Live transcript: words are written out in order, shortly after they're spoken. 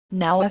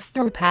Nava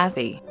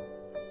Thirupathi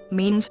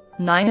means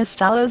 9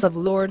 sthalas of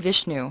Lord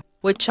Vishnu,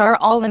 which are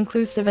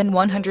all-inclusive and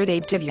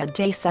 108 Divya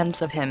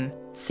Desams of Him,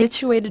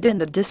 situated in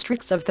the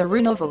districts of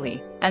Tirunelveli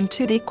and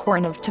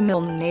Tuticorin of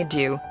Tamil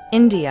Nadu,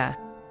 India.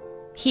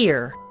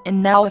 Here,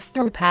 in Nava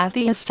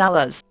Thirupathi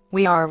sthalas,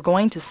 we are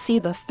going to see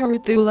the Thiru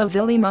Thulai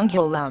Villi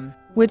Mangalam,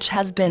 which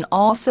has been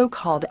also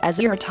called as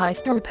Erattai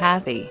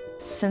Thirupathi,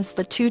 since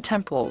the two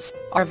temples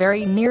are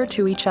very near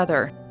to each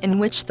other, in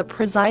which the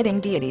presiding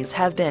deities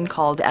have been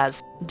called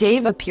as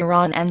Deva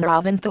Piran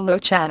Aravintha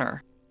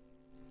Lochanar.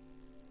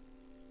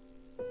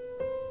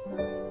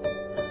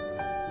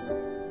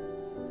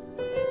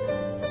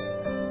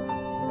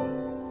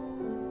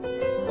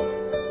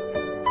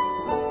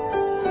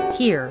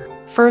 Here,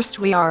 first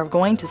we are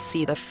going to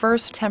see the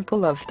first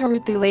temple of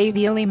Thiru Thulai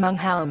Villi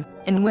Mangalam,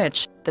 in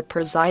which the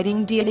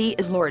presiding deity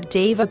is Lord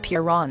Deva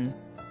Piran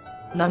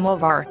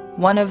Aravintha,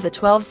 one of the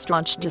 12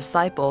 staunch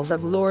disciples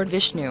of Lord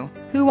Vishnu,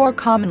 who are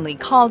commonly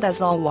called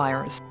as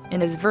Alwires,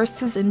 in his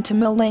verses in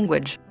Tamil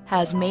language,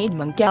 has made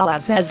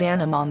mangalas as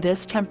anam on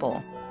this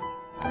temple.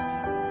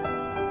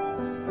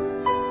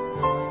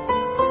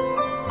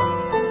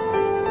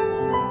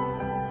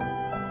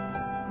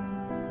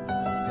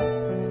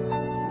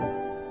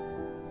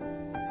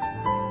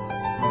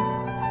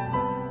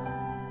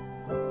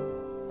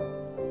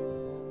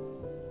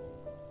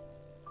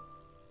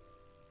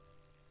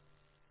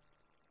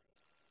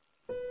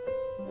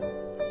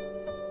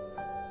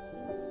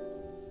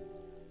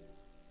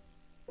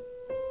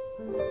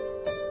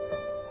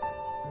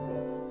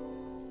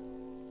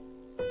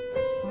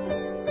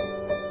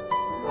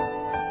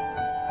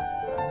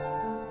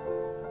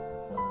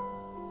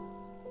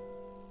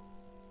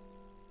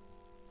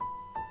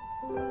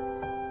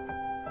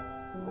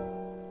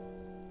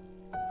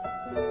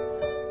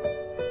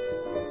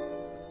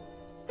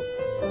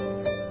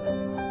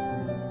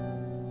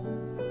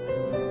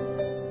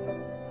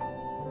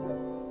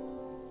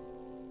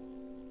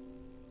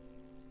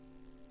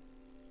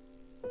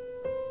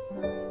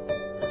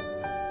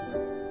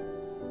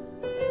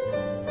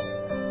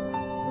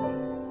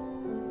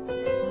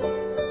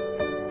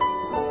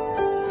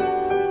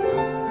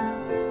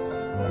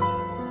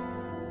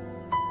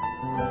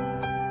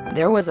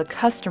 There was a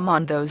custom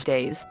on those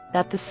days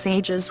that the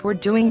sages were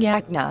doing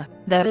yagna,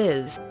 that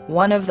is,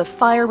 one of the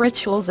fire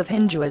rituals of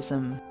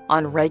Hinduism,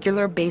 on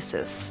regular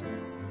basis.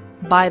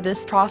 By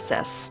this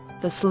process,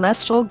 the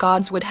celestial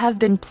gods would have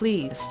been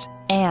pleased,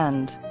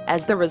 and,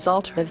 as the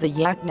result of the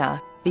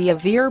yagna, the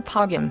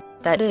avirpagam,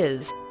 that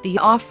is, the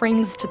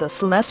offerings to the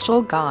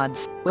celestial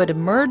gods, would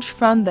emerge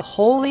from the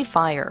holy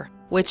fire,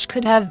 which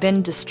could have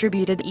been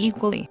distributed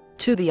equally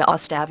to the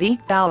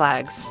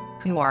sthalas,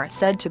 who are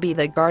said to be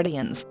the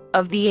guardians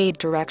of the 8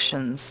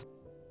 directions.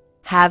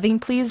 Having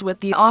pleased with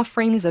the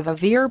offerings of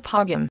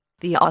avirpagam,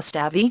 the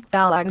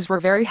sthalas were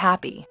very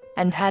happy,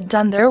 and had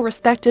done their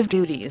respective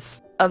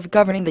duties of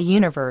governing the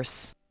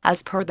universe,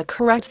 as per the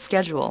correct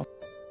schedule.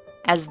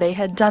 As they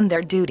had done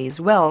their duties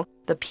well,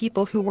 the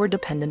people who were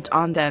dependent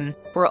on them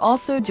were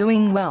also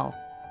doing well.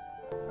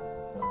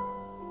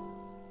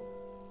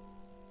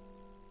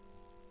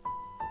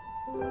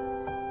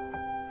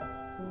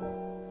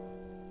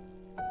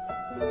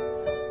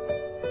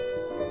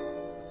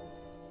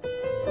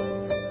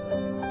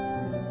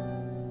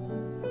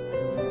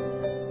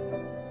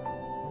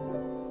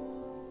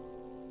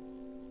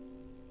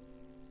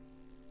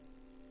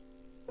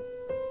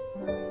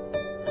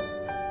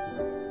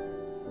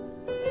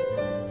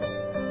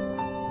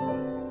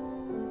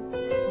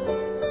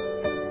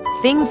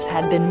 Things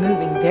had been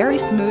moving very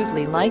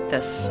smoothly like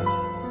this.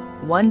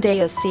 One day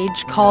a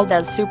sage called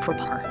as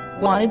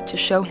Suprapar wanted to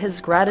show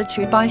his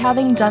gratitude by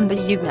having done the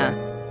yagna.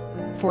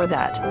 For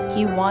that,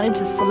 he wanted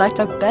to select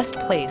a best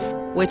place,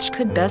 which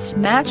could best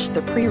match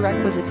the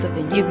prerequisites of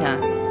the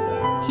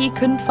yagna. He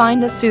couldn't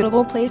find a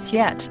suitable place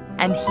yet,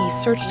 and he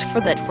searched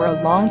for that for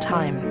a long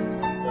time.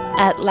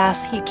 At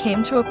last he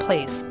came to a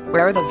place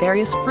where the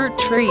various fruit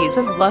trees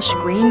of lush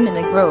green in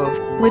a grove,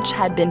 which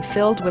had been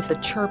filled with the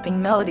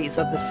chirping melodies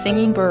of the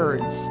singing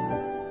birds.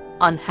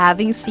 On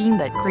having seen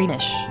that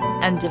greenish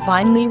and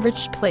divinely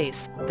rich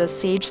place, the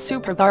sage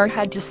Suprapar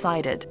had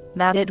decided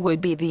that it would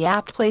be the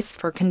apt place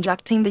for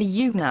conducting the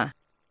yagna.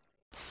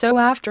 So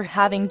after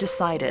having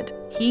decided,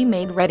 he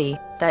made ready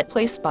that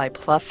place by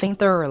ploughing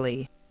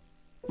thoroughly.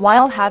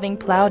 While having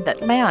plowed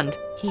that land,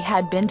 he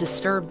had been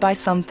disturbed by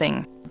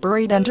something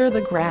buried under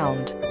the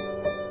ground.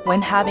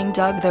 When having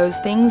dug those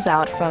things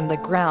out from the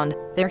ground,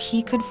 there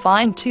he could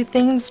find 2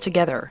 things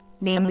together,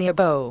 namely a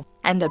bow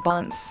and a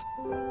balance.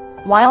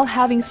 While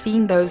having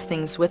seen those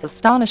things with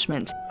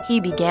astonishment,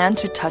 he began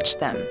to touch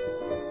them.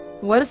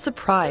 What a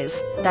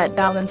surprise! That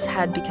balance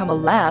had become a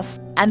lass,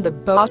 and the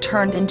bow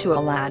turned into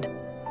a lad.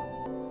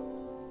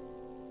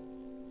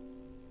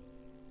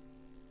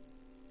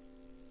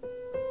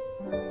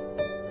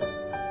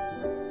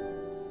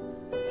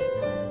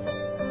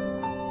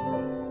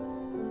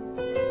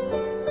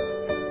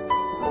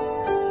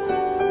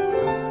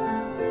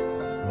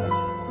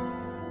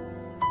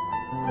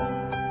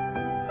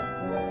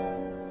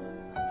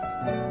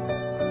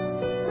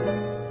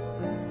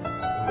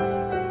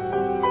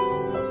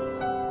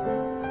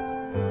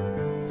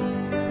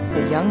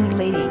 the young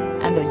lady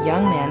and the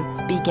young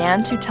man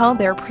began to tell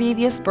their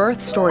previous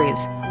birth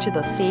stories to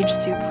the sage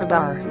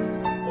Suprapar.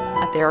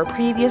 At their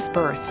previous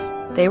birth,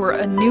 they were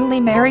a newly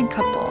married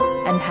couple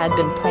and had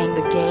been playing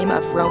the game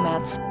of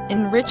romance,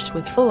 enriched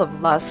with full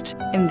of lust,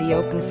 in the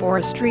open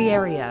forestry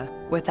area,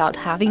 without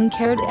having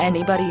cared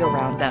anybody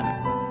around them.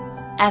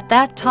 At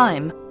that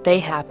time, they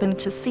happened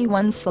to see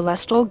one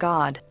celestial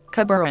god,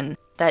 Thirupathis,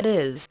 that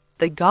is,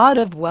 the god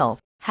of wealth,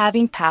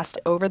 having passed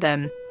over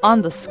them,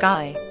 on the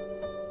sky.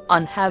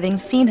 On having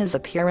seen his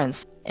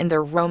appearance, in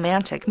their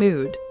romantic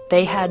mood,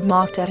 they had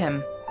mocked at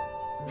him.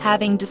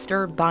 Having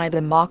disturbed by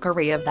the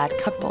mockery of that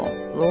couple,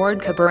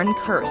 Lord Thirupathis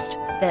cursed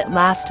that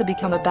lass to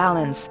become a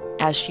balance,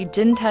 as she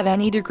didn't have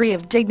any degree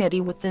of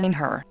dignity within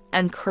her,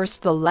 and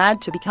cursed the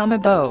lad to become a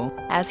bow,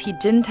 as he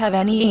didn't have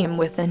any aim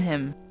within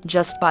him,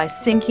 just by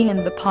sinking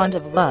in the pond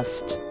of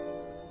lust.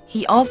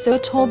 He also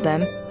told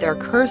them, their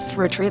cursed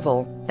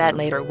retrieval, that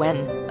later when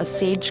a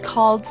sage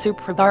called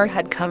Suprapar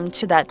had come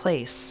to that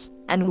place,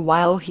 and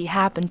while he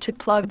happened to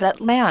plug that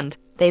land,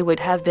 they would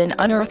have been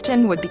unearthed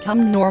and would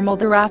become normal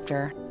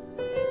thereafter.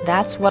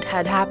 That's what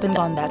had happened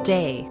on that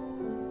day.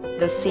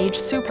 The sage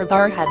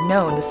Suprapar had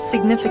known the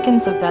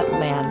significance of that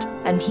land,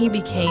 and he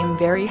became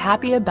very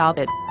happy about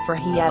it, for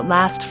he at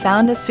last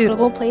found a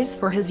suitable place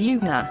for his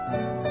yagna.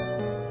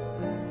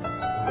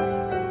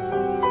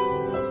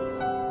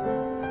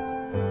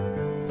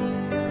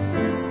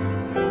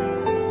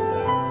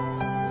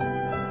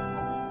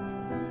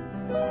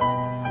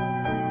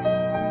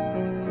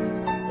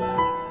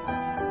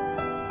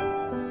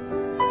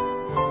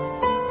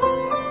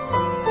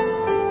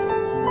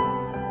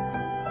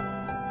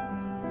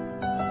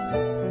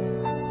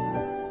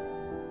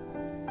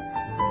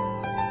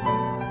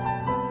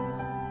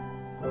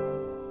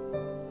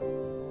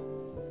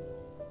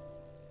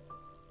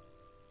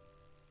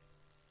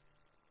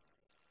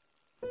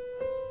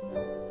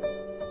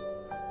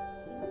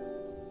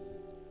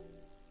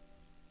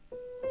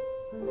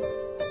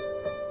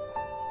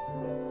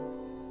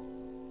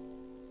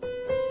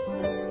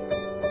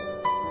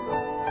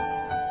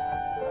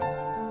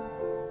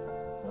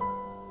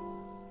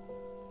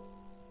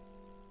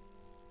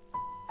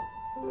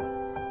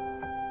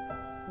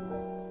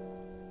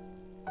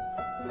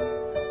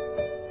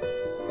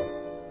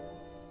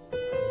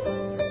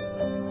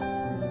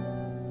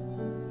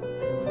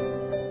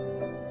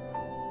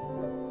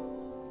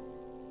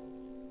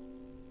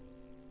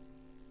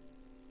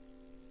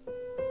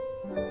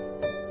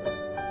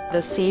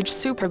 The sage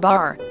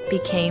Suprapar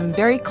became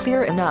very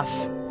clear enough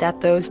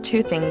that those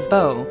two things,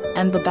 bow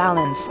and the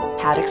balance,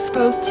 had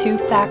exposed two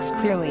facts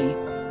clearly.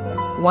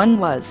 One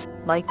was,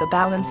 like the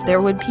balance, there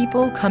would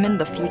people come in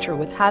the future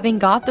with having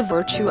got the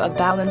virtue of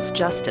balance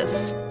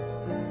justice.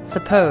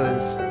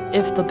 Suppose,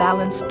 if the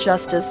balanced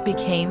justice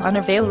became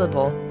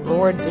unavailable,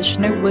 Lord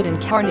Vishnu would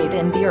incarnate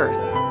in the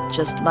earth,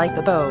 just like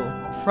the bow,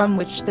 from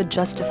which the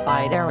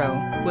justified arrow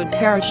would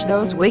perish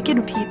those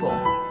wicked people.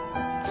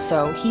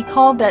 So he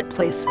called that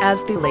place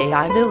as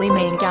Thulai Villi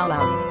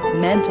Mangalam,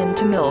 meant in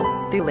Tamil,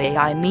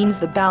 Thulai means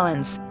the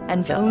balance,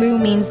 and Villu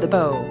means the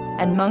bow,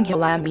 and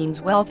Mangalam means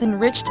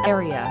wealth-enriched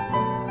area.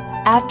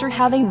 After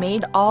having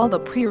made all the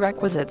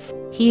prerequisites,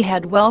 he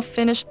had well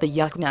finished the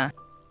yagna.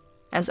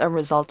 As a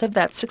result of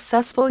that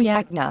successful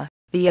yagna,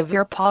 the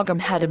Avirpagam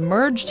had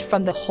emerged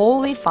from the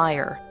holy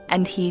fire,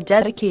 and he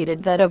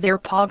dedicated that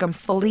Avirpagam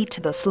fully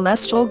to the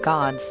celestial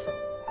gods.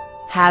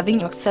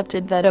 Having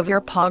accepted that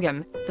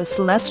Avirpagam, the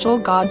celestial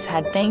gods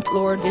had thanked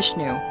Lord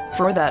Vishnu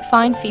for that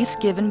fine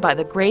feast given by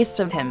the grace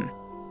of him.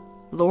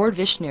 Lord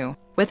Vishnu,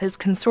 with his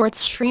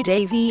consorts Sri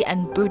Devi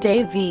and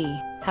Bhudevi,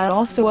 had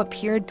also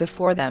appeared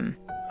before them.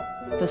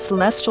 The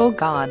celestial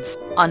gods,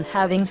 on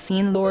having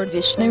seen Lord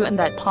Vishnu in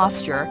that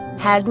posture,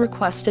 had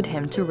requested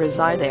him to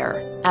reside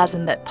there, as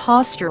in that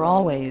posture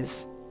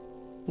always.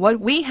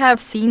 What we have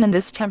seen in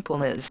this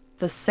temple is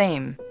the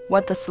same,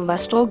 what the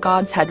celestial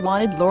gods had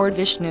wanted Lord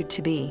Vishnu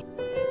to be.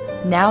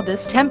 Now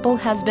this temple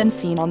has been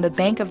seen on the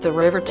bank of the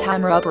river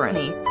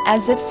Tamarupurani,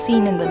 as if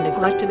seen in the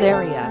neglected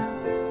area.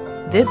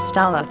 This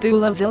sthala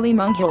Thulai Villi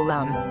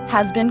Mangalam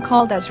has been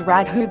called as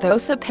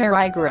Raghudosa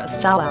Parigara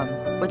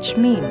Stalam, which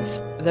means,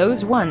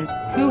 those one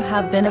who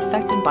have been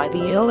affected by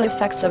the ill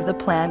effects of the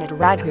planet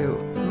Raghu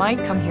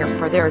might come here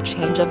for their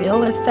change of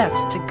ill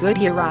effects to good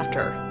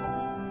hereafter.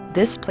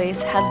 This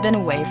place has been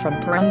away from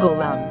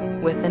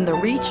Parangalam, within the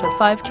reach of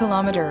 5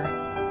 km.